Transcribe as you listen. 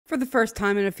For the first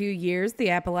time in a few years, the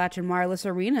Appalachian Wireless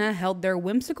Arena held their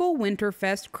Whimsical Winter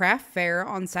Craft Fair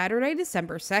on Saturday,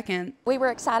 December 2nd. We were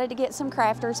excited to get some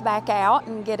crafters back out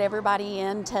and get everybody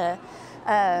in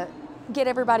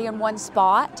one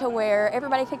spot to where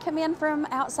everybody could come in from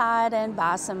outside and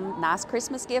buy some nice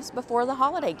Christmas gifts before the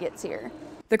holiday gets here.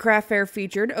 The craft fair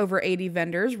featured over 80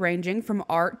 vendors ranging from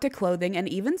art to clothing and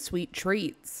even sweet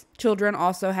treats. Children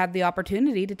also had the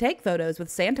opportunity to take photos with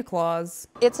Santa Claus.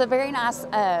 It was a very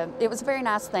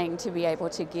nice thing to be able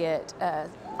to get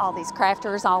all these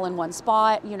crafters all in one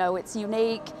spot. You know, it's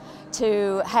unique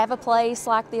to have a place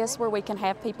like this where we can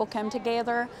have people come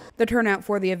together. The turnout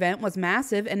for the event was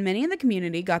massive, and many in the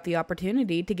community got the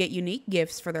opportunity to get unique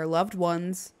gifts for their loved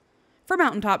ones. For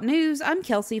Mountaintop News, I'm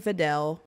Kelsey Fidel.